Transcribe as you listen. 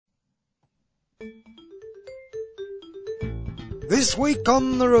This week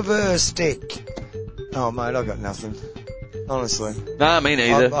on the reverse stick. Oh, mate, I got nothing. Honestly. Nah, me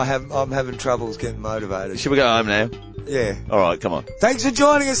neither. I'm having troubles getting motivated. Should we go home now? Yeah. All right, come on. Thanks for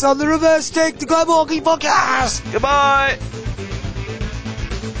joining us on the Reverse Stick, the Global Hockey Podcast. Goodbye.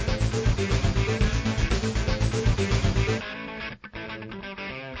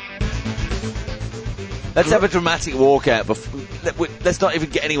 Let's have a dramatic walkout. Let's not even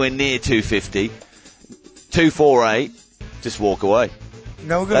get anywhere near 250. 248. Just walk away.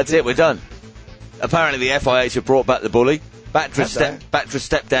 No good. That's it. We're done. Apparently, the FIH have brought back the bully. Batra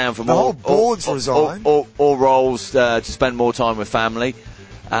stepped down from the whole board's resigned. All roles to spend more time with family.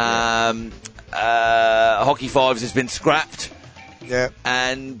 Hockey Fives has been scrapped. Yeah.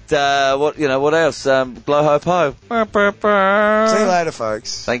 And what else? Blow ho po. See you later,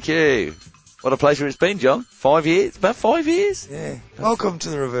 folks. Thank you. What a pleasure it's been, John. 5 years? About 5 years? Yeah. Welcome to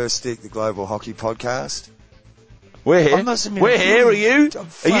the Reverse Stick, the Global Hockey Podcast. We're here. We're here. Are you?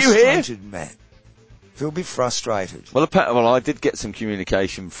 Are you here? Matt. Feel a bit frustrated. Well, I did get some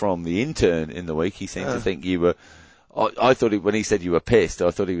communication from the intern in the week. He seemed to think you were. I thought when he said you were pissed,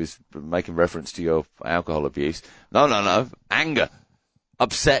 I thought he was making reference to your alcohol abuse. No. Anger,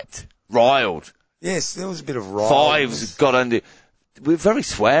 upset, riled. Yes, there was a bit of rile. Fives got under. We were very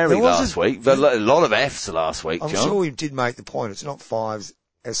sweary last week. A lot of Fs last week, I'm John. sure we did make the point. It's not fives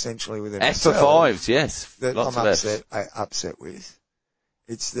essentially with an F for fives, yes. That Lots I'm of upset with.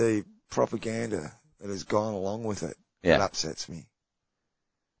 It's the propaganda that has gone along with it that upsets me.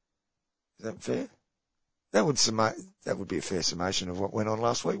 Is that fair? That would be a fair summation of what went on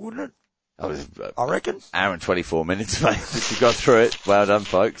last week, wouldn't it? I reckon. Hour and 24 minutes, mate. If you got through it, well done,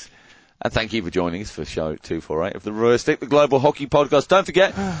 folks. And thank you for joining us for show 248 of the Reverse Stick, the Global Hockey Podcast. Don't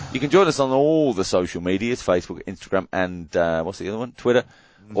forget, you can join us on all the social medias, Facebook, Instagram, and what's the other one? Twitter,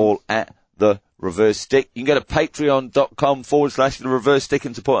 all at the Reverse Stick. You can go to patreon.com/the Reverse Stick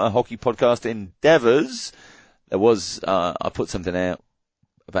and support our hockey podcast endeavours. There was, I put something out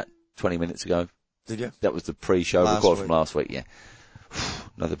about 20 minutes ago. Did you? That was the pre-show record from last week, yeah.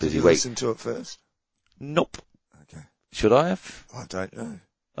 Another busy week. Did you listen to it first? Nope. Okay. Should I have? I don't know.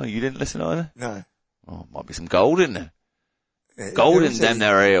 Oh, you didn't listen either? No. Oh, might be some gold in there. Gold in them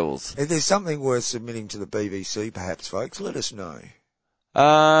there eels. If there's something worth submitting to the BBC, perhaps, folks, let us know.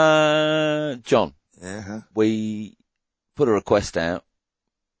 John. Uh-huh. We put a request out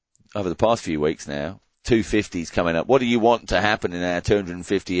over the past few weeks now. 250's coming up. What do you want to happen in our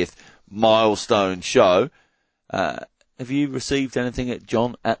 250th milestone show? Have you received anything at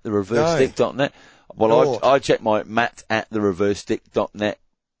john@thereversestick.net? Well, I checked my matt@thereversestick.net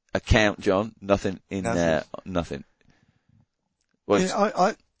account, John. Nothing in there. Nothing. Well,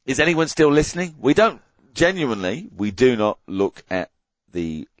 yeah, is anyone still listening? We do not look at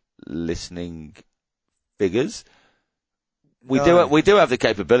the listening figures. We do have the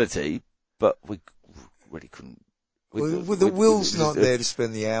capability, but we really couldn't. The will's not there to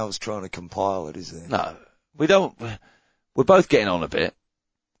spend the hours trying to compile it, is there? No, we don't. We're both getting on a bit.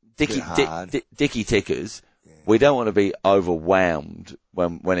 Dicky tickers. Yeah. We don't want to be overwhelmed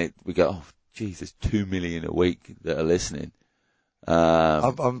when we go, oh, geez, there's 2 million a week that are listening.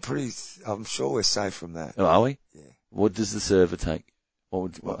 I'm sure we're safe from that. Oh, are we? Yeah. What does the server take? How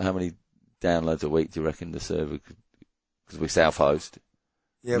many downloads a week do you reckon the server could, because we self-host?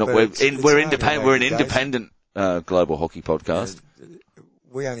 Yeah, but we're independent. We're an independent, global hockey podcast. Yeah,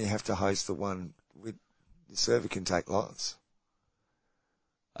 we only have to host the one. The server can take lots.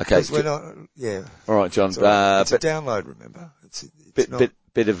 Okay. We're not, yeah. All right, John. It's a download, remember? It's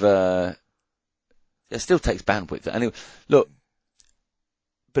bit of it still takes bandwidth. Anyway, look,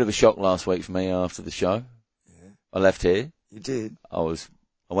 bit of a shock last week for me after the show. Yeah. I left here. You did? I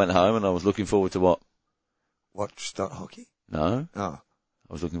went home and I was looking forward to what? Watch hockey? No. Oh.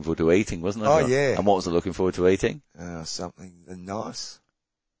 I was looking forward to eating, wasn't I? Oh, yeah. And what was I looking forward to eating? Something nice.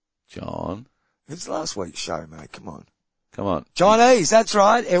 John. It's last week's show, mate. Come on. Chinese, that's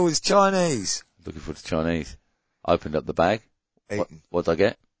right. It was Chinese. Looking forward to Chinese. Opened up the bag. What did I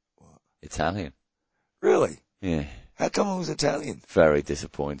get? What? Italian. Really? Yeah. How come it was Italian? Very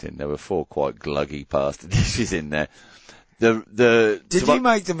disappointing. There were 4 quite gluggy pasta dishes in there. Did you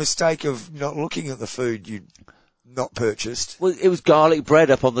make the mistake of not looking at the food you'd not purchased? Well, it was garlic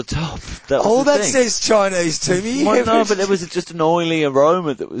bread up on the top. That says Chinese to me. Well, no, but there was just an oily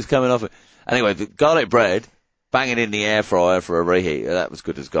aroma that was coming off it. Anyway, the garlic bread, bang it in the air fryer for a reheat. That was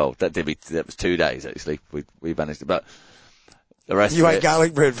good as gold. That was 2 days actually. We managed it, but the rest. You ate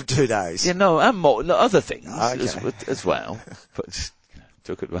garlic bread for 2 days. Yeah, no, and more other things okay. as well. But just,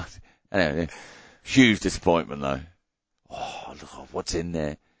 took it. Anyway, huge disappointment though. Oh, look, what's in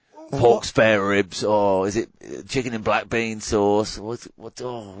there? pork spare ribs, or is it chicken and black bean sauce? What's So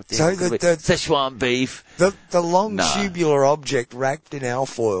the Szechuan beef. The long No. tubular object wrapped in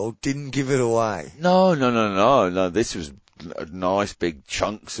alfoil didn't give it away. No. This was nice big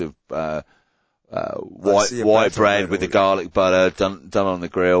chunks of white bread with the garlic butter done on the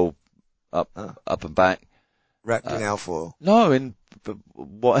grill, up and back. Wrapped in alfoil. No, in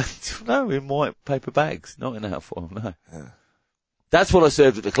white paper bags, not in alfoil. No. Yeah. That's what I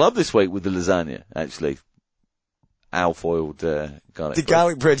served at the club this week with the lasagna, actually. Alfoiled garlic bread. The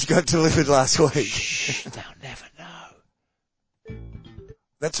garlic bread you got delivered last week. Shh, they'll never know.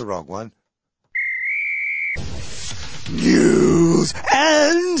 That's the wrong one. News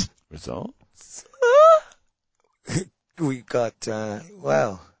and Results? we got,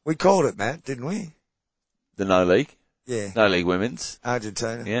 we called it, Matt, didn't we? The No League? Yeah. No League Women's?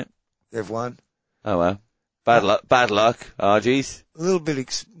 Argentina. Yeah. They've won. Oh well. Bad luck, Argies. A little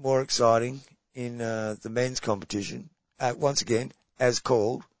bit more exciting in the men's competition. Once again, as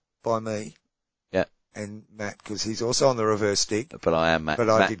called by me. Yeah. And Matt, because he's also on the reverse stick. But I am Matt. But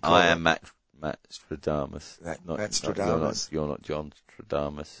I did call I am Matt Stradamus. Matt Stradamus. You're not John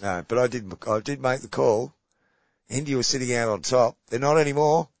Stradamus. No, but I did make the call. India was sitting out on top. They're not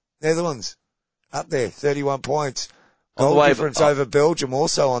anymore. Netherlands up there, 31 points. Goal difference over Belgium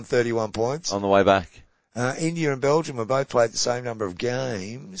also on 31 points. On the way back. India and Belgium have both played the same number of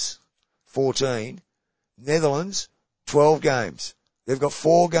games, 14. Netherlands, 12 games. They've got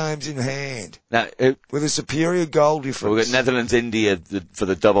 4 games in hand. Now, with a superior goal difference. We've got Netherlands, India for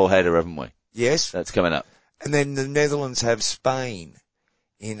the double header, haven't we? Yes. That's coming up. And then the Netherlands have Spain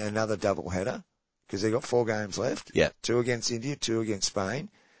in another double header because they've got 4 games left. Yeah. 2 against India, 2 against Spain.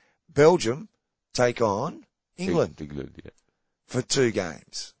 Belgium take on England. England, yeah. For 2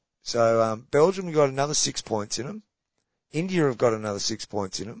 games. So, Belgium have got another 6 points in them. India have got another 6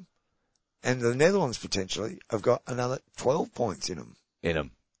 points in them. And the Netherlands potentially have got another 12 points in them.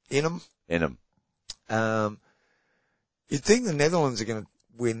 In them. You'd think the Netherlands are going to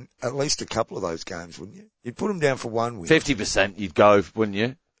win at least a couple of those games, wouldn't you? You'd put them down for 1 win. 50% you'd go, wouldn't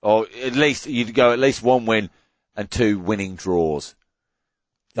you? Or at least you'd go at least 1 win and 2 winning draws.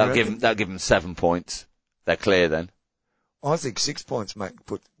 That'll give them 7 points. They're clear then. I think 6 points I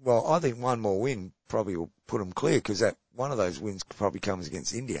think 1 more win probably will put them clear because that one of those wins probably comes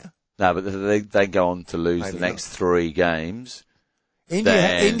against India. No, but they go on to lose the next 3 games.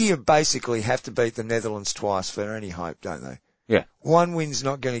 India basically have to beat the Netherlands twice for any hope, don't they? Yeah. 1 win's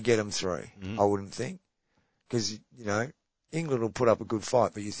not going to get them through, I wouldn't think. Because, England will put up a good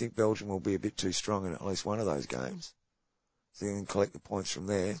fight, but you think Belgium will be a bit too strong in at least one of those games. So you can collect the points from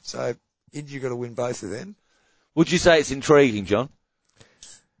there. So India got to win both of them. Would you say it's intriguing, John?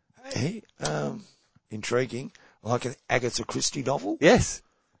 Hey, intriguing. Like an Agatha Christie novel? Yes.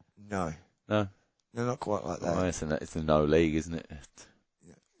 No. No, not quite like that. Oh, it's a no league, isn't it?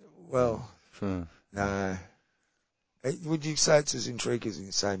 Well, no. Would you say it's as intriguing as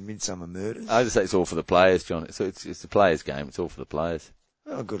you say Midsummer Murders? I'd say it's all for the players, John. It's the players' game. It's all for the players.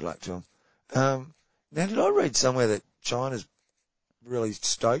 Oh, good luck to them. Now, did I read somewhere that China's really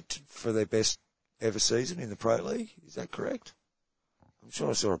stoked for their best ever season in the Pro League? Is that correct? I'm sure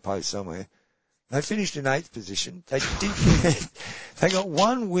I saw a post somewhere. They finished in 8th position. They got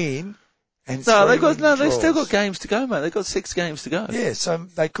 1 win and they've still got games to go, mate. They've got 6 games to go. Yeah, so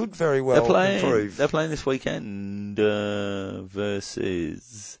they could very well improve. They're playing this weekend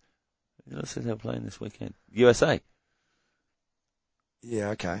versus. I said they're playing this weekend. USA. Yeah,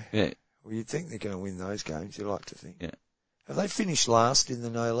 okay. Yeah. Well, you'd think they're going to win those games. You'd like to think. Yeah. Have they finished last in the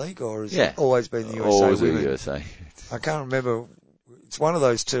No League, or has it always been the USA? Always the USA. I can't remember. It's one of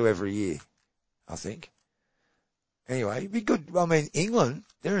those 2 every year, I think. Anyway, it'd be good. I mean, England,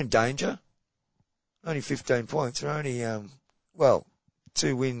 they're in danger. Only 15 points. They're only,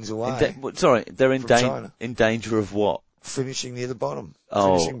 2 wins away. They're in danger of what? Finishing near the bottom.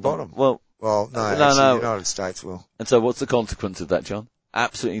 Finishing bottom. No. The United States will. And so what's the consequence of that, John?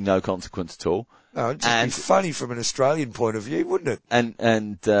 Absolutely no consequence at all. No, it'd just be funny from an Australian point of view, wouldn't it?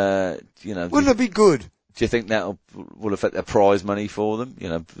 Wouldn't it be good? Do you think that will affect their prize money for them?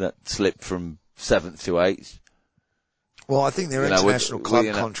 That slip from 7th to 8th? Well, I think their international club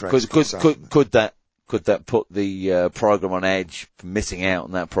contracts. Could that put the program on edge for missing out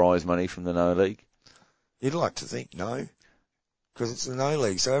on that prize money from the No League? You'd like to think no, because it's the No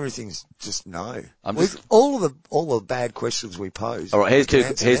League, so everything's just no. All the bad questions we pose. All right, here's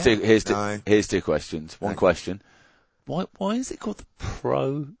 2 questions. One question: Why is it called the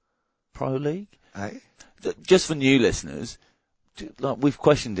Pro League? Hey? Just for new listeners, like we've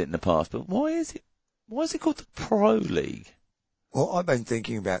questioned it in the past, but why is it called the Pro League? Well, I've been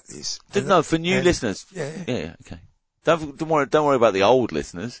thinking about this. No, for new listeners. Yeah. Yeah, okay. Don't worry about the old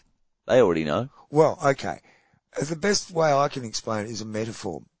listeners. They already know. Well, okay. The best way I can explain it is a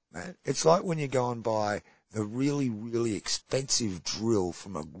metaphor, man. It's like when you go and buy the really, really expensive drill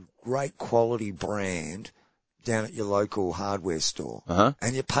from a great quality brand down at your local hardware store. Uh-huh.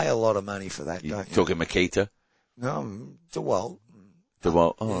 And you pay a lot of money for that, don't you? Talking Makita? No, DeWalt.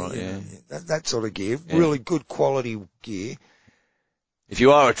 DeWalt, yeah. That sort of gear. Yeah. Really good quality gear. If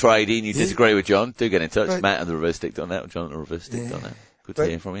you are a tradie and you Yeah. disagree with John, do get in touch. But- Matt at thereversestick.net or John at thereversestick.net. Good to But-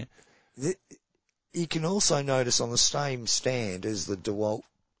 hear from you. You can also notice on the same stand as the DeWalt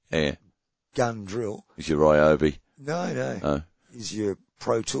Yeah. gun drill. Is your Ryobi? No. Oh. Is your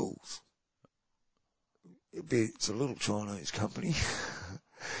Pro Tools. It's a little Chinese company.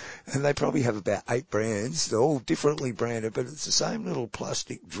 And they probably have about 8 brands. They're all differently branded, but it's the same little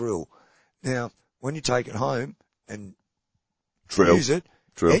plastic drill. Now, when you take it home and Drill. use it,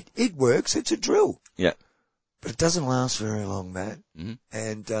 it works. It's a drill. Yeah. But it doesn't last very long, Matt. Mm-hmm.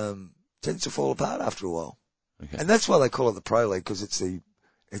 And tends to fall apart after a while. Okay. And that's why they call it the Pro League, because it's the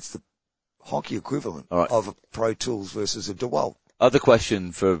hockey equivalent of a Pro Tools versus a DeWalt. Other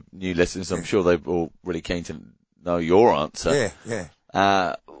question for new listeners. I'm sure they're all really keen to know your answer. Yeah.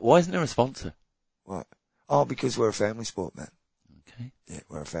 Why isn't there a sponsor? What? Oh, because we're a family sport, Matt. Okay. Yeah,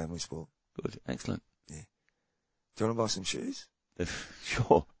 we're a family sport. Good. Excellent. Yeah. Do you want to buy some shoes?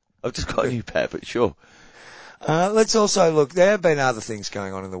 Sure. I've just got a new pair, but sure. Let's also look, there have been other things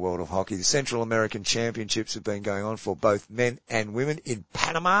going on in the world of hockey. The Central American Championships have been going on for both men and women in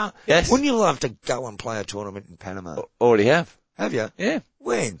Panama. Yes. Wouldn't you love to go and play a tournament in Panama? Already have. Have you? Yeah.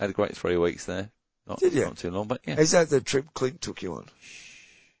 When? Had a great 3 weeks there. Did you? Not too long, but yeah. Is that the trip Clint took you on?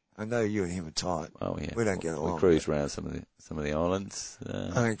 I know you and him are tight. Oh yeah. We don't get along. We cruised around some of the islands.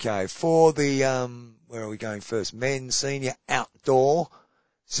 Okay. For the, where are we going first? Men senior outdoor.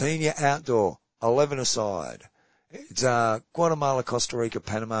 11 aside. It's, Guatemala, Costa Rica,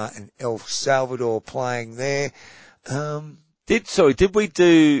 Panama and El Salvador playing there. Did we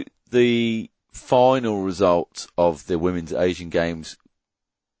do the final results of the Women's Asian Games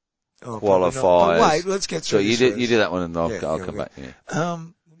qualifiers? Oh, wait, let's get through So you this did that one and I'll come we'll back. Yeah.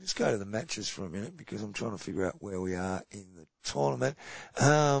 We'll just go to the matches for a minute because I'm trying to figure out where we are in the tournament.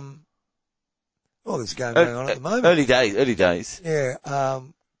 There's a game going on at the moment. Early days. Yeah,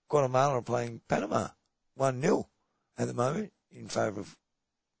 Guatemala are playing Panama 1-0 at the moment in favour of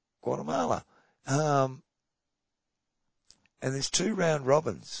Guatemala. And there's 2 round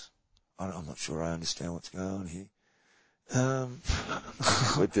robins. I'm not sure I understand what's going on here.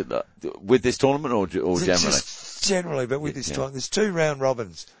 With this tournament or generally? Just generally, but with this time, there's 2 round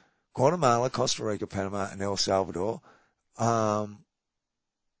robins. Guatemala, Costa Rica, Panama and El Salvador. But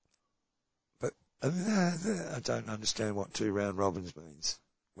I don't understand what 2 round robins means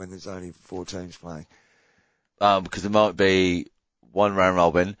when there's only 4 teams playing. Because there might be 1 round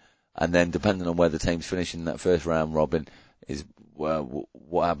robin and then depending on where the teams finish in that first round robin is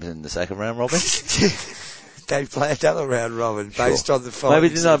what happens in the second round robin. They play another round robin based on the final.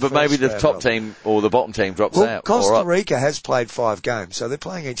 Maybe the top team or the bottom team drops out. Costa Rica has played 5 games, so they're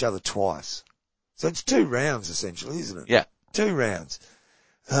playing each other twice. So it's 2 rounds essentially, isn't it? Yeah. 2 rounds.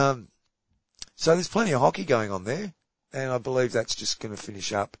 So there's plenty of hockey going on there, and I believe that's just going to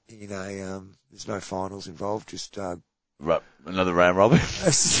finish up in a, there's no finals involved, just, another round robin.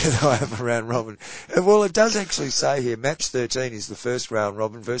 I have a round robin. Well, it does actually say here, match 13 is the first round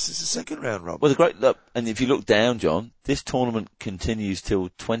robin versus the second round robin. Well, and if you look down, John, this tournament continues till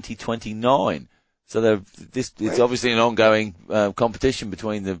 2029. So it's obviously an ongoing competition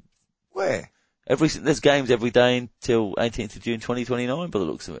between the. Where? There's games every day until 18th of June 2029 by the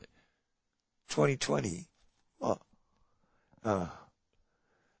looks of it. 2020? What?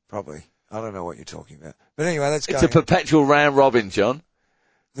 Probably. I don't know what you're talking about. But anyway, that's going. It's a perpetual round robin, John.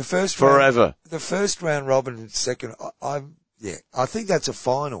 The first forever. The first round robin and second, I think that's a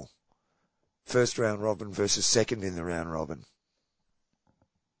final. First round robin versus second in the round robin.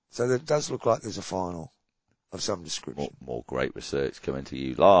 So that does look like there's a final of some description. More great research coming to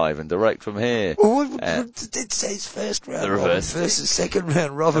you live and direct from here. Well, it says first round robin versus second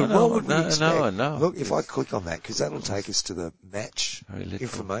round robin. What would we expect? No. Look, if I click on that, because that'll take us to the match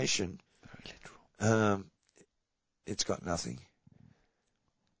information. Very literal. It's got nothing.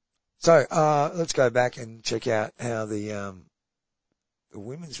 So, let's go back and check out how the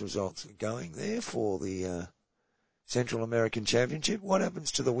women's results are going there for the, Central American Championship. What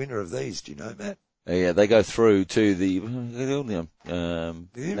happens to the winner of these? Do you know, Matt? Yeah, they go through to the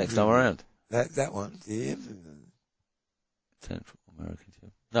next time around. That one. Yeah. Central American.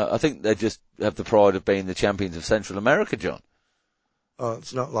 No, I think they just have the pride of being the champions of Central America, John. Oh,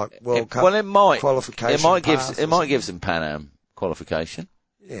 it's not like World Cup Well, it might. qualification. It might path or give something. some Pan Am qualification.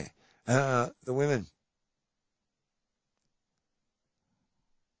 Yeah. The women.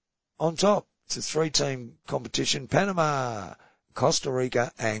 On top, it's a 3-team competition. Panama, Costa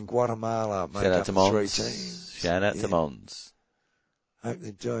Rica and Guatemala make Shout out up to the 3 Mons. teams. Shout out Yeah. to Mons. Hope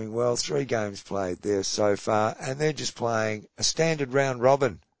they're doing well. 3 games played there so far, and they're just playing a standard round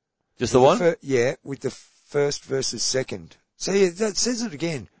robin. Just the one? With the first versus second. See, that says it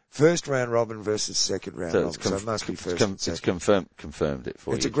again. First round robin versus second round robin. So it must be first and second. It's confirmed it for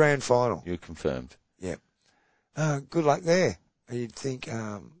you. It's a grand final. You're confirmed. Yeah. Good luck there. You'd think,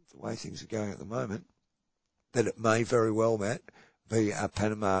 the way things are going at the moment, that it may very well, Matt, be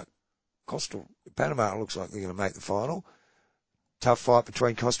Panama. Panama looks like they're going to make the final. Tough fight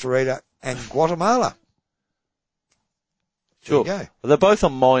between Costa Rica and Guatemala. Sure. There you go. Well, they're both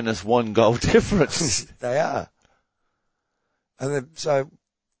on -1 goal difference. They are. So,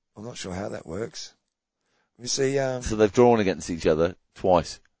 I'm not sure how that works. You see, So they've drawn against each other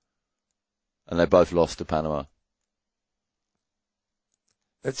twice. And they both lost to Panama.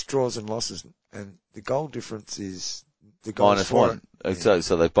 that's draws and losses, and the goal difference is the goals -1. Yeah.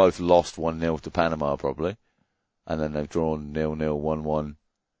 So they've both lost 1-0 to Panama probably. And then they've drawn 0-0, 1-1.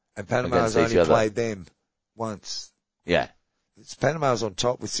 And Panama's against each only other. played them once. Yeah. Panama's on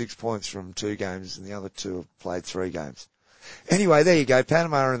top with 6 points from 2 games, and the other 2 have played 3 games. Anyway, there you go.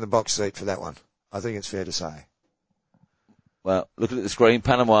 Panama are in the box seat for that one. I think it's fair to say. Well, looking at the screen,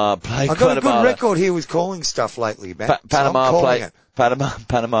 Panama played I've got a Guatemala. good record here with calling stuff lately, Matt. So I'm calling it.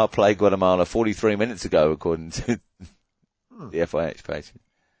 Panama played Guatemala 43 minutes ago, according to the FIH page.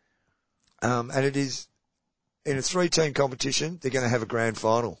 And it is in a 3-team competition. They're going to have a grand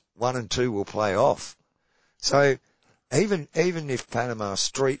final. 1 and 2 will play off. So even if Panama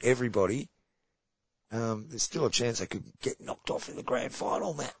street everybody, there's still a chance they could get knocked off in the grand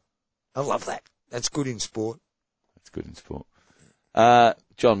final, Matt. I love that. That's good in sport. That's good in sport.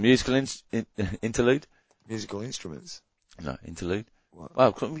 John, musical interlude? Musical instruments. No, interlude. What?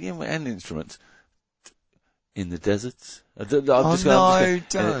 Well, and instruments. In the deserts.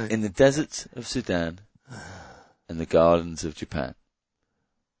 Don't. In the deserts of Sudan and the gardens of Japan.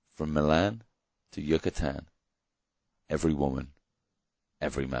 From Milan to Yucatan. Every woman,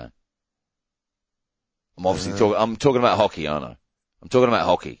 every man. I'm obviously I'm talking about hockey, aren't I? I'm talking about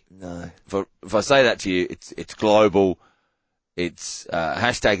hockey. No. If I say that to you, it's global. It's,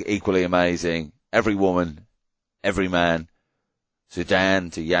 hashtag equally amazing. Every woman, every man. Sudan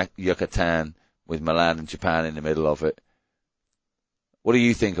to Yucatan with Milan and Japan in the middle of it. What do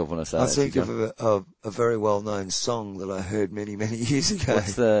you think of when I say that? I think of a very well-known song that I heard many, many years ago.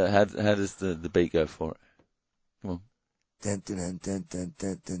 What's how does the beat go for it? Come on. Hit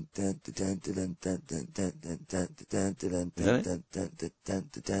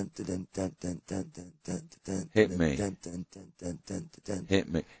me. Hit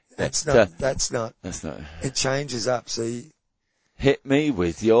me. That's not. It changes up, see. Hit me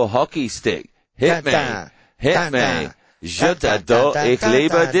with your hockey stick. Hit me. Hit me. Je t'adore, ich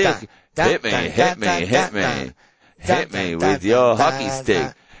liebe dich. Hit me, hit me, hit me. Hit me with your hockey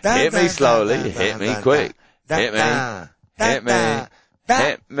stick. Hit me slowly, hit me quick. Hit me, hit me,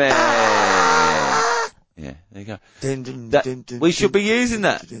 hit me. Yeah, there you go. We should be using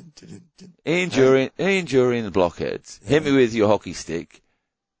that. Ian Jury and the Blockheads. Hit me with your hockey stick.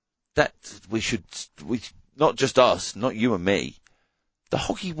 That, we not just us, not you and me. The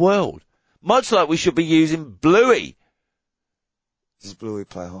hockey world. Much like we should be using Bluey. Does Bluey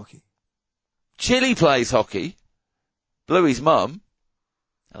play hockey? Chili plays hockey. Bluey's mum.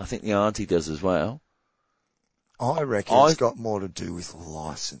 And I think the auntie does as well. I reckon it's got more to do with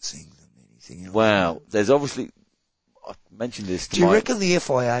licensing than anything else. Well, there's obviously, I mentioned this to Do you reckon the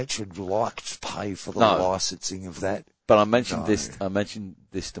FIH would like to pay for the licensing of that? But I mentioned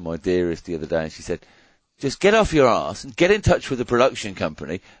this to my dearest the other day, and she said, just get off your arse and get in touch with the production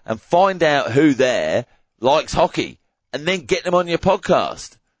company and find out who there likes hockey, and then get them on your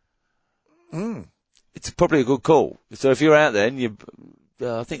podcast. It's probably a good call. So if you're out there and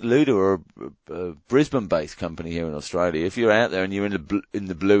I think Luda are a Brisbane-based company here in Australia. If you're out there and you're in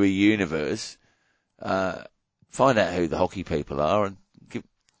the Bluey universe, find out who the hockey people are and give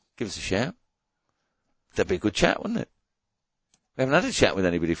us a shout. That'd be a good chat, wouldn't it? We haven't had a chat with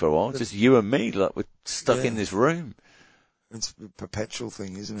anybody for a while. It's just you and me, like we're stuck in this room. It's a perpetual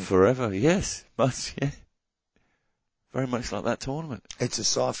thing, isn't it? Forever, yes. Much, yeah. Very much like that tournament. It's a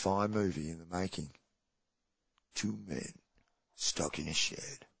sci-fi movie in the making. 2 men stuck in a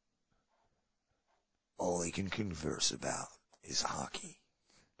shed. All they can converse about is hockey.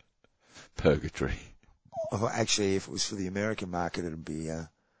 Purgatory. Actually, if it was for the American market, it'd be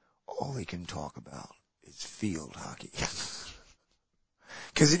all he can talk about is field hockey.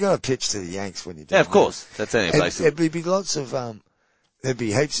 Because you got to pitch to the Yanks when you do. Yeah, of course. That's any place. There'd be lots of there'd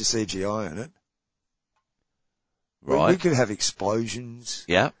be heaps of CGI in it. Right. We could have explosions.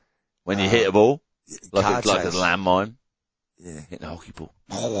 Yeah. When you hit a ball, like a chase. landmine. Yeah. Hitting a hockey ball.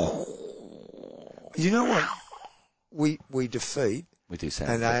 You know what? We defeat We do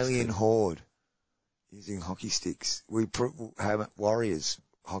sound an effects alien too. horde using hockey sticks. We have warriors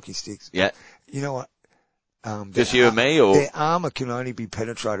hockey sticks. Yeah. You know what? Just you and me, or? Their armor can only be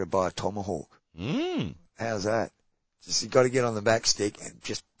penetrated by a tomahawk. How's that? Just you got to get on the back stick and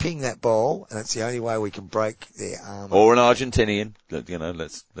just ping that ball, and it's the only way we can break their armor. Or an Argentinian. You know,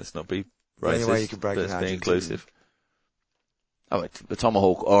 let's not be racist. The only way you can break let's an be Argentinian. inclusive. Oh, the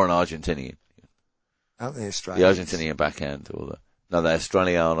tomahawk or an Argentinian. Aren't they The Australians? Argentinian backhand, or the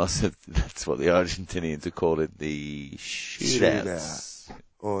Australianos. That's what the Argentinians are called it. The shootouts.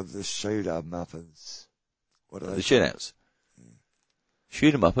 Or the shooter muppers. What are they? The shootouts.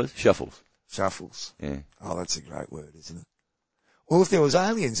 Shoot 'em uppers, shuffles. Shuffles. Yeah. Oh, that's a great word, isn't it? Well, if there was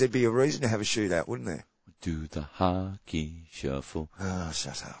aliens, there'd be a reason to have a shootout, wouldn't there? Do the hockey shuffle. Oh,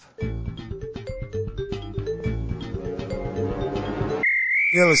 shut up.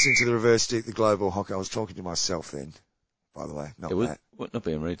 You're listening to the Reverse Stick, the Global Hockey. I was talking to myself then, by the way, not that. Not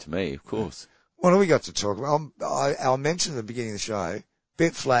being rude to me, of course. What do we got to talk about? I mentioned at the beginning of the show,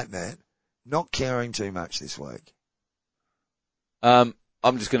 bit flat, Matt, not caring too much this week.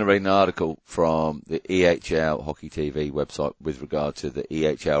 I'm just going to read an article from the EHL Hockey TV website with regard to the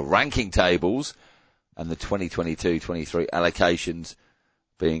EHL ranking tables and the 2022-23 allocations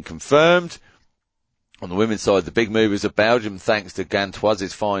being confirmed. On the women's side, the big movers of Belgium, thanks to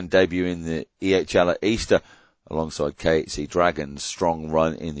Gantoise's fine debut in the EHL at Easter, alongside KHC Dragons' strong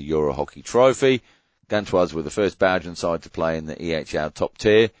run in the Euro Hockey Trophy. Gantoise were the first Belgian side to play in the EHL top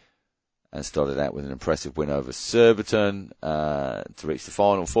tier, and started out with an impressive win over Surbiton to reach the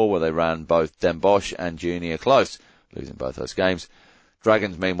Final Four, where they ran both Den Bosch and Junior close, losing both those games.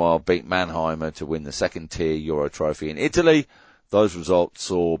 Dragons, meanwhile, beat Mannheimer to win the second-tier Euro Trophy in Italy. Those results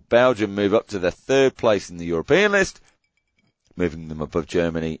saw Belgium move up to their third place in the European list, moving them above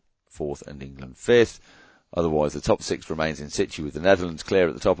Germany, fourth, and England fifth. Otherwise, the top six remains in situ, with the Netherlands clear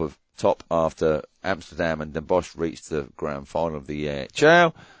at the top after Amsterdam and Den Bosch reached the grand final of the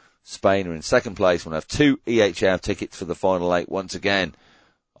EHL. Spain are in second place, will have 2 EHL tickets for the final 8 once again.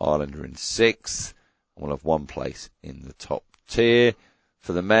 Ireland are in sixth, and will have 1 place in the top tier.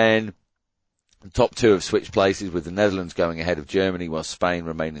 For the men, the top 2 have switched places, with the Netherlands going ahead of Germany, while Spain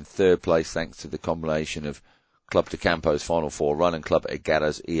remain in third place thanks to the combination of Club de Campo's Final Four run and Club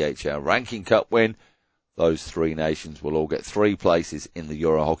Egada's EHL Ranking Cup win. Those 3 nations will all get 3 places in the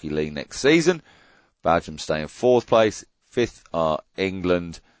Euro Hockey League next season. Belgium stay in 4th place. 5th are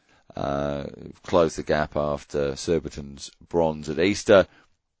England. Close the gap after Surbiton's bronze at Easter.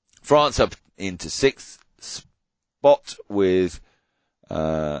 France up into 6th spot with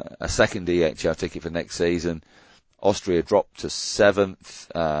a second EHL ticket for next season. Austria dropped to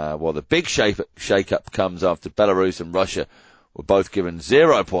 7th, while the big shake-up comes after Belarus and Russia were both given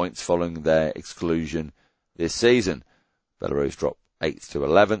 0 points following their exclusion this season. Belarus dropped 8th to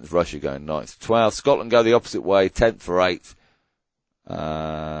 11th, Russia going 9th to 12th. Scotland go the opposite way, 10th for 8th.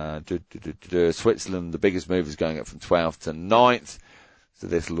 Switzerland, the biggest move, is going up from 12th to 9th. So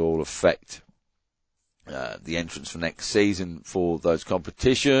this will all affect the entrance for next season for those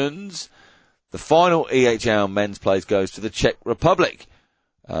competitions. The final EHL men's place goes to the Czech Republic,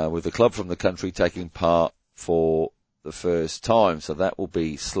 with the club from the country taking part for the first time. So that will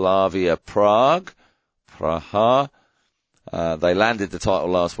be Slavia Praha. They landed the title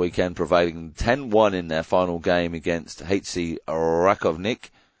last weekend, prevailing 10-1 in their final game against HC Rakovnik,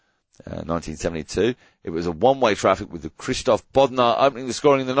 1972. It was a one-way traffic, with Krzysztof Bodnar opening the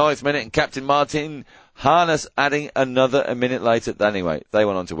scoring in the 9th minute and Captain Martin Harness adding another a minute later. Anyway, they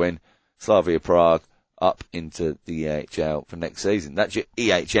went on to win. Slavia Prague up into the EHL for next season. That's your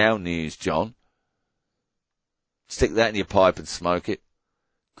EHL news, John. Stick that in your pipe and smoke it.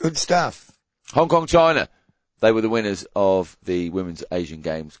 Good stuff. Hong Kong, China. They were the winners of the Women's Asian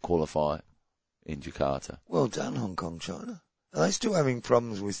Games qualifier in Jakarta. Well done, Hong Kong, China. Are they still having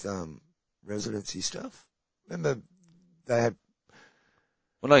problems with residency stuff? Remember, they had...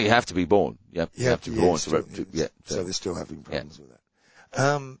 Well, no, you have to be born. You have to be born. So they're still having problems with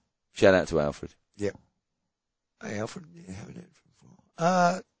that. Shout out to Alfred. Yep. Hey, Alfred, you haven't heard from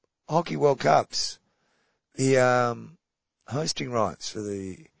before. Hockey World Cups. The hosting rights for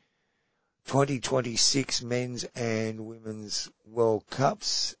the 2026 men's and women's World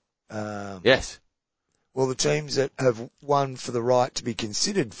Cups. Yes. Well, the teams that have won for the right to be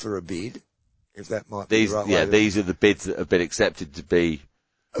considered for a bid, if that might be the right way. These are the bids that have been accepted to be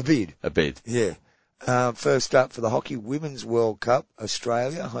a bid. A bid. Yeah. First up for the Hockey Women's World Cup,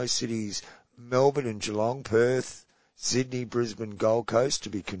 Australia, host cities Melbourne and Geelong, Perth, Sydney, Brisbane, Gold Coast to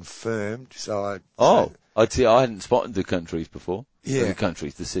be confirmed. So I'd see. I hadn't spotted the countries before. Yeah.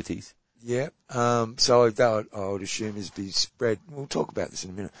 The cities. Yeah. So that I would assume is be spread. We'll talk about this in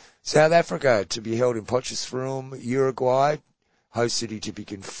a minute. South Africa to be held in Potchefstroom, Uruguay, host city to be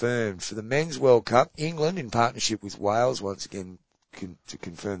confirmed. For the Men's World Cup, England in partnership with Wales, once again to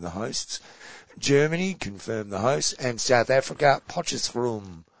confirm the hosts. Germany confirmed the hosts, and South Africa,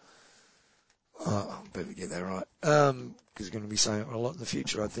 Potchefstroom. Oh, I better get that right. Because we're going to be saying it a lot in the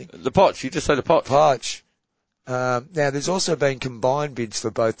future, I think. The Potch, you just said the Potch. Potch. Now, there's also been combined bids for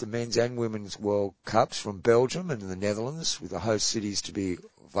both the men's and women's World Cups from Belgium and the Netherlands, with the host cities to be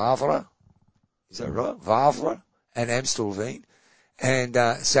Wavre, is that right? Wavre and Amstelveen, and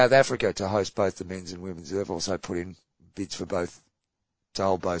South Africa to host both the men's and women's. They've also put in bids for both, to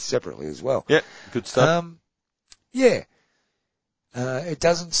hold both separately as well. Yeah, good stuff. It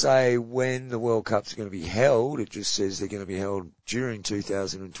doesn't say when the World Cup's going to be held. It just says they're going to be held during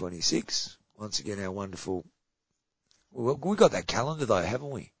 2026. Once again, our wonderful. We got that calendar though, haven't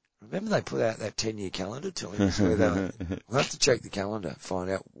we? Remember they put out that 10-year calendar telling us where they are. We'll have to check the calendar, find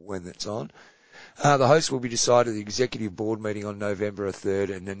out when that's on. The host will be decided at the Executive Board meeting on November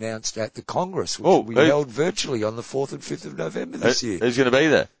 3rd and announced at the Congress, which will be held virtually on the 4th and 5th of November this year. Who's going to be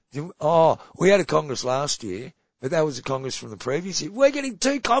there? Oh, we had a Congress last year, but that was a Congress from the previous year. We're getting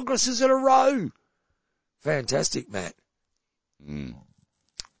 2 Congresses in a row. Fantastic, Matt.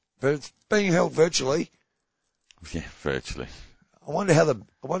 But it's being held virtually. Yeah, virtually. I wonder how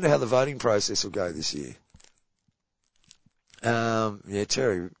the voting process will go this year.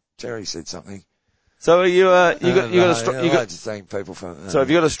 Terry said something. So are you got to thank people for. So have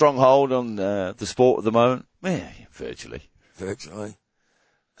you got a strong hold on the sport at the moment? Yeah, virtually. Virtually.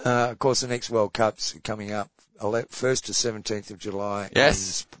 Of course, the next World Cup's coming up 1st to 17th of July.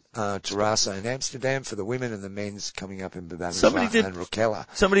 Yes. Terrassa in Amsterdam for the women, and the men's coming up in Bavaria and Rocella.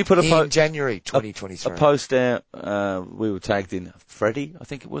 Somebody put in January 2023. A post out. We were tagged in Freddie, I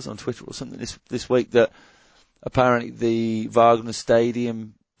think it was, on Twitter or something this week, that apparently the Wagner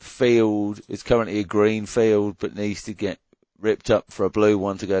Stadium field is currently a green field, but needs to get ripped up for a blue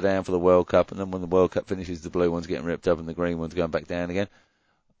one to go down for the World Cup, and then when the World Cup finishes, the blue one's getting ripped up and the green one's going back down again.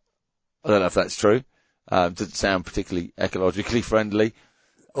 I don't know if that's true. Doesn't sound particularly ecologically friendly.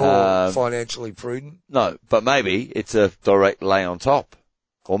 Or financially prudent. No, but maybe it's a direct lay on top.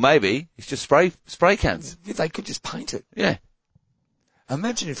 Or maybe it's just spray cans. If they could just paint it. Yeah.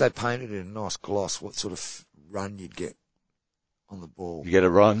 Imagine if they painted it in a nice gloss, what sort of run you'd get on the ball. You get a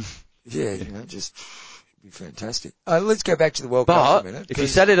run. Yeah, just it'd be fantastic. Let's go back to the World Cup for a minute. If you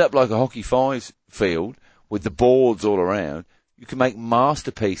set it up like a hockey fives field with the boards all around, you can make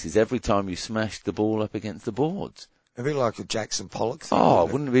masterpieces every time you smash the ball up against the boards. A bit like a Jackson Pollock thing. Oh,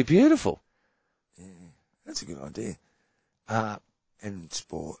 wouldn't it be beautiful? Yeah, that's a good idea. Art and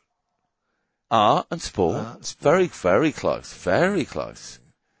sport. Art and sport. Very, very close. Very close.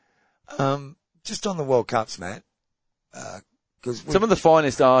 Just on the World Cups, Matt. Cause some of the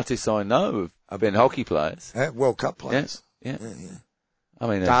finest artists I know have been hockey players. World Cup players. Yeah. I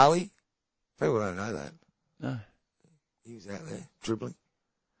mean, Dali. People don't know that. No. He was out there dribbling.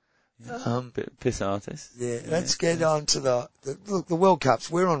 Bit piss artist. Yeah, let's get on to the World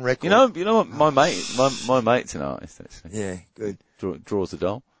Cups. We're on record. You know what? My mate's an artist, actually. Yeah, good. Draws a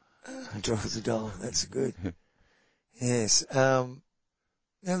doll. Draws a doll. That's good. Yes. Now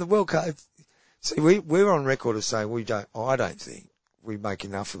the World Cup. See, we're on record as saying I don't think we make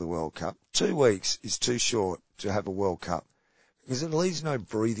enough for the World Cup. 2 weeks is too short to have a World Cup because it leaves no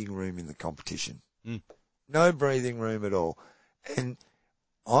breathing room in the competition. No breathing room at all. And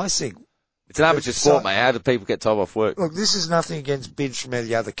I think it's an amateur sport, mate. How do people get time off work? Look, this is nothing against bids from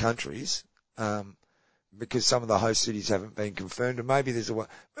any other countries, because some of the host cities haven't been confirmed, and maybe there's but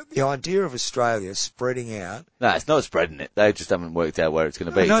the idea of Australia spreading out. No, it's not spreading it. They just haven't worked out where it's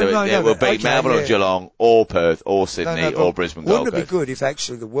going to be. It will be Melbourne or Geelong or Perth or Sydney or Brisbane. Gold Coast. Wouldn't it be good if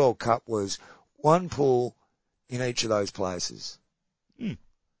actually the World Cup was one pool in each of those places?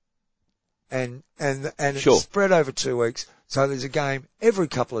 And Sure. It's spread over 2 weeks. So there's a game every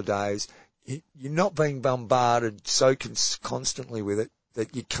couple of days. You're not being bombarded so constantly with it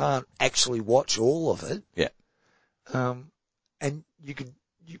that you can't actually watch all of it. Yeah. And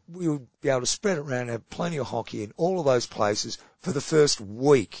we would be able to spread it around and have plenty of hockey in all of those places for the first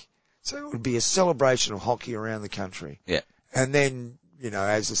week. So it would be a celebration of hockey around the country. Yeah. And then,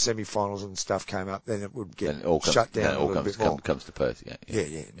 as the semi-finals and stuff came up, then it would get Then it all comes, shut then down it a all little comes, bit more. comes to Perth, yeah.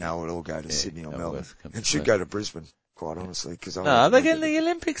 Yeah. No, it'll all go to Sydney or no, Melbourne. comes It to should Perth. go to Brisbane, quite honestly, because No, they're getting the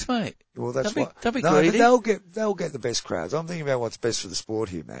Olympics, mate. Well, that's Don't what. be No, greedy. but they'll get the best crowds. I'm thinking about what's best for the sport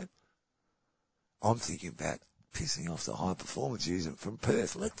here, man. I'm thinking about pissing off the high performance using from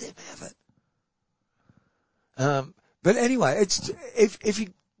Perth. Let them have it. But anyway,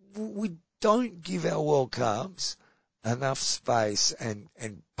 we don't give our World Cups enough space and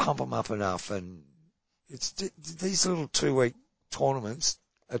pump them up enough, and these little 2-week tournaments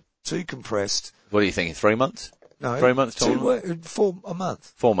are too compressed. What are you thinking? 3 months? No, 3 months tournament? a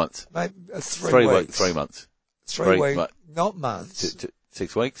month. 4 months. Maybe 3 weeks. 3 months. 3 weeks, right. not months.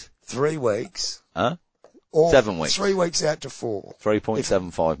 6 weeks? 3 weeks. Huh? Or 7 weeks. 3 weeks out to 4.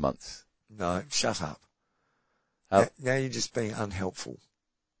 3.75 months. No, shut up. Oh. Now you're just being unhelpful.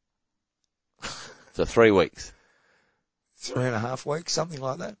 So 3 weeks. 3.5 weeks, something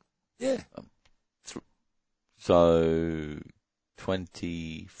like that. Yeah. So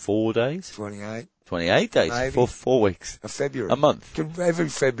 24 days? 28. 28 days Maybe. for 4 weeks. A February. A month. Every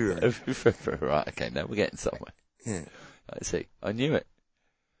February. Every February. Right, okay, now we're getting somewhere. Yeah. I see. I knew it.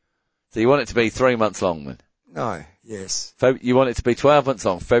 So you want it to be 3 months long then? No, yes. You want it to be 12 months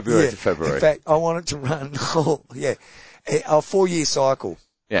long, February to February? In fact, I want it to run, a 4-year cycle.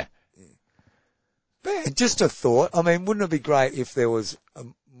 Yeah. But just a thought. I mean, wouldn't it be great if there was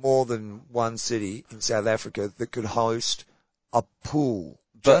more than one city in South Africa that could host a pool?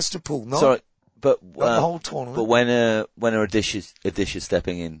 Just a pool, not the whole tournament. But when are Odisha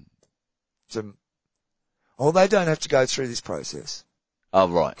stepping in? They don't have to go through this process. Oh,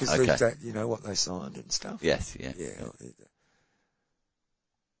 right. Because Okay. you know what they signed and stuff. Yes, yeah. Yeah.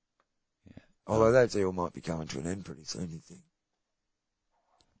 Although that deal might be coming to an end pretty soon, you think.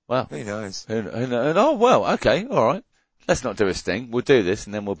 Well, who knows? Who knows? Oh, well, okay, all right. Let's not do a sting. We'll do this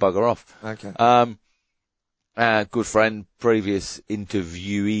and then we'll bugger off. Okay. Our good friend, previous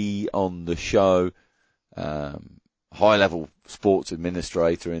interviewee on the show, high-level sports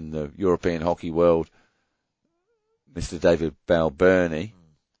administrator in the European hockey world, Mr. David Balbirnie,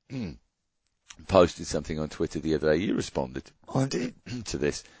 posted something on Twitter the other day. You responded. I did. To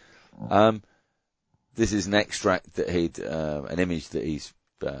this. This is an extract that an image that he's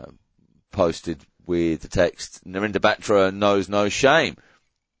posted with the text, Narinder Batra knows no shame.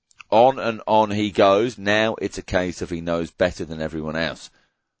 On and on he goes. Now it's a case of he knows better than everyone else.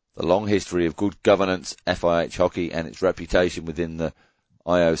 The long history of good governance, FIH hockey, and its reputation within the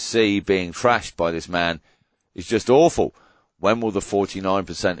IOC being trashed by this man is just awful. When will the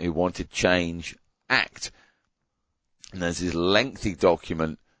 49% who wanted change act? And there's this lengthy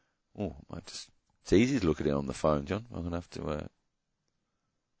document. It's easy to look at it on the phone, John. I'm going to have to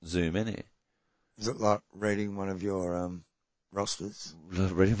zoom in here. Is it like reading one of your rosters?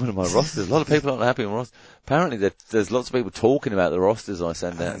 Reading one of my rosters. A lot of people aren't happy with rosters. Apparently there's lots of people talking about the rosters I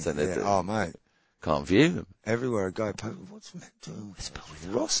send out. Mate. Can't view them. Everywhere I go, people, what's Matt doing with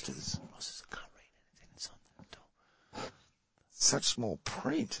rosters? Rosters, I can't read anything. It's on the door. Such small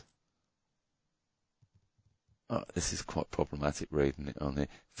print. Oh, this is quite problematic reading it on here.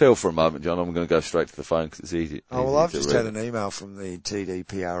 Phil for a moment, John. I'm going to go straight to the phone because it's easy. I've just had an email from the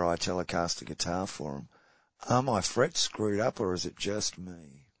TDPRI Telecaster Guitar Forum. Are my frets screwed up or is it just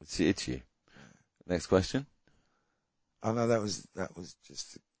me? It's you. Next question. Oh no, that was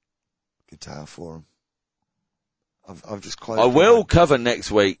just the Guitar Forum. I've just closed. I will cover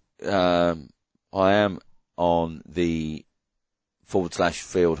next week. I am on the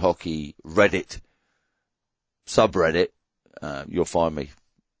 /Field Hockey Reddit subreddit. You'll find me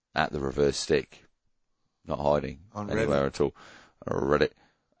at the Reverse Stick, not hiding on anywhere Reddit. at all. Or Reddit.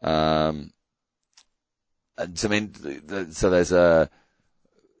 So there's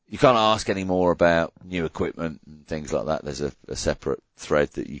you can't ask any more about new equipment and things like that. There's a separate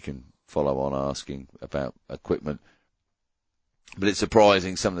thread that you can follow on asking about equipment. But it's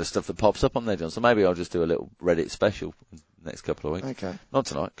surprising some of the stuff that pops up on there, John. So maybe I'll just do a little Reddit special in the next couple of weeks. Okay. Not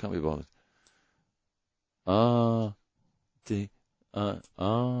tonight, can't be bothered.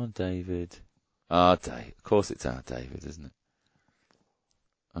 David. Dave. Of course it's our David, isn't it?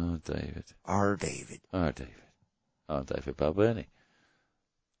 David. Our David. David Balbirnie.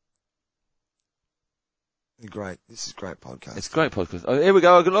 Great. This is great podcast. It's a great podcast. Oh, here we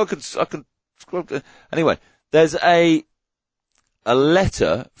go. I can scroll. Anyway, there's a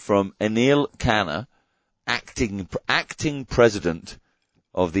letter from Anil Khanna, acting president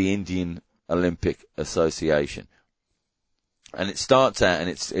of the Indian Olympic Association. And it starts out, and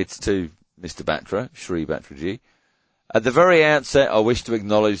it's to Mr. Batra, Shri Batraji. At the very outset, I wish to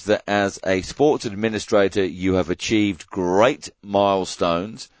acknowledge that as a sports administrator, you have achieved great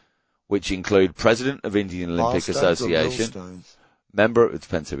milestones, which include President of Indian Olympic Association, member of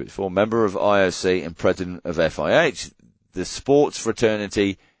IOC, and President of FIH. The sports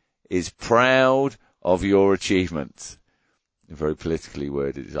fraternity is proud of your achievements. Very politically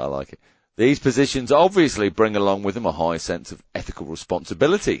worded, I like it. These positions obviously bring along with them a high sense of ethical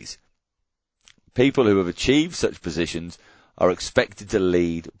responsibilities. People who have achieved such positions are expected to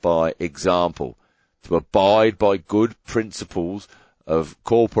lead by example, to abide by good principles of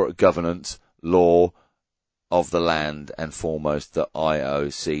corporate governance, law of the land, and foremost the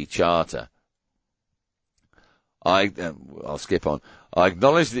IOC Charter. I'll skip on. I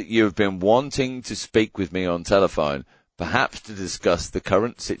acknowledge that you have been wanting to speak with me on telephone, perhaps to discuss the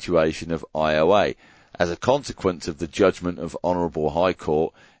current situation of IOA as a consequence of the judgment of Honourable High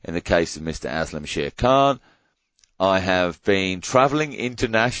Court in the case of Mr. Aslam Sher Khan. I have been travelling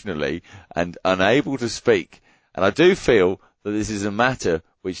internationally and unable to speak, and I do feel that this is a matter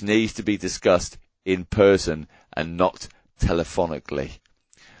which needs to be discussed in person and not telephonically.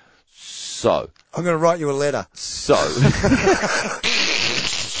 So, I'm going to write you a letter. So,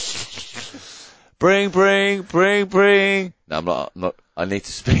 bring. No, I'm not. I need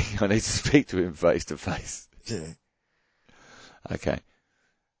to speak. I need to speak to him face to face. Yeah. Okay.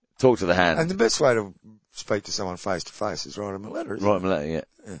 Talk to the hand. And the best way to speak to someone face to face is write them a letter. Write them a letter,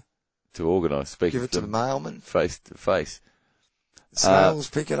 yeah. To organise. Give it to the mailman. Face to face. The snails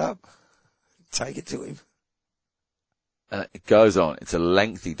pick it up. Take it to him. It goes on. It's a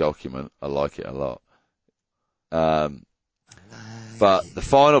lengthy document. I like it a lot. But the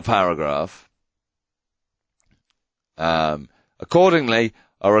final paragraph, accordingly,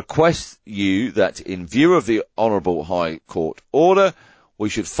 I request you that in view of the Honourable High Court order, we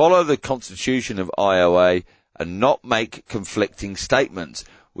should follow the constitution of IOA and not make conflicting statements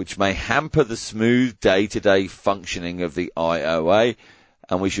which may hamper the smooth day-to-day functioning of the IOA,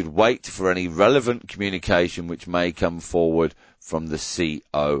 and we should wait for any relevant communication which may come forward from the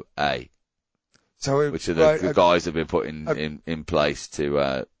COA, which are the guys that have been put in place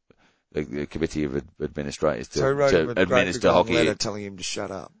to the Committee of Administrators to administer hockey. Letter telling him to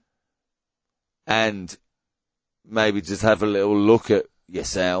shut up. And maybe just have a little look at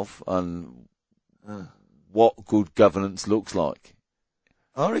yourself on what good governance looks like.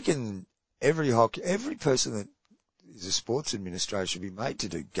 I reckon every person that is a sports administrator should be made to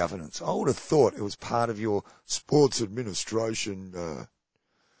do governance. I would have thought it was part of your sports administration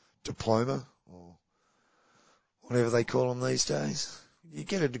diploma or whatever they call them these days. You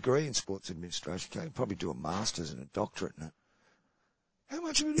get a degree in sports administration, you can probably do a master's and a doctorate in it. How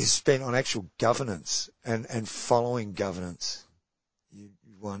much of it is spent on actual governance and following governance? You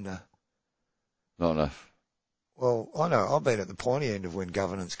wonder. Not enough. Well, I know I've been at the pointy end of when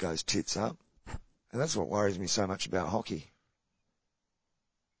governance goes tits up. And that's what worries me so much about hockey.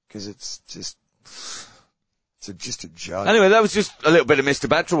 Because it's just a joke. Anyway, that was just a little bit of Mr.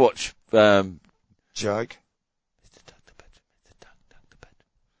 Batra Watch. Joke.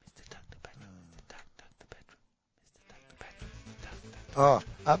 Oh,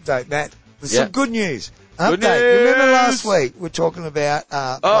 update, Matt. There's some good news. Update. Good news. Remember last week we're talking about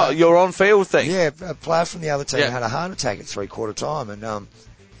your on-field thing. Yeah, a player from the other team had a heart attack at 3/4 time, and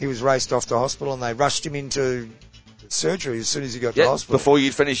he was raced off to hospital, and they rushed him into surgery as soon as he got to hospital. Before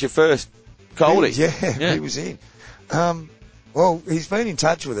you'd finish your first coldie. He was in. Well, he's been in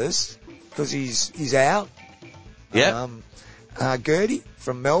touch with us because he's out. Yeah. Gertie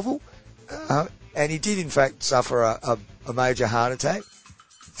from Melville, and he did in fact suffer a major heart attack,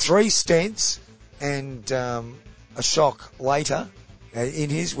 3 stents, and a shock later. In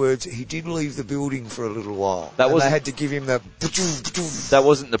his words, he did leave the building for a little while. They had to give him the... That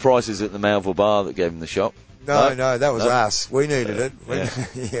wasn't the prices at the Melville bar that gave him the shock? No, that was us. We needed it.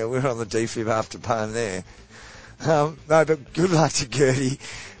 We're on the defib after pain there. No, but good luck to Gertie.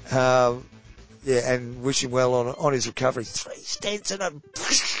 And wish him well on his recovery. 3 stents and a...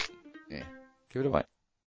 Yeah, give it away.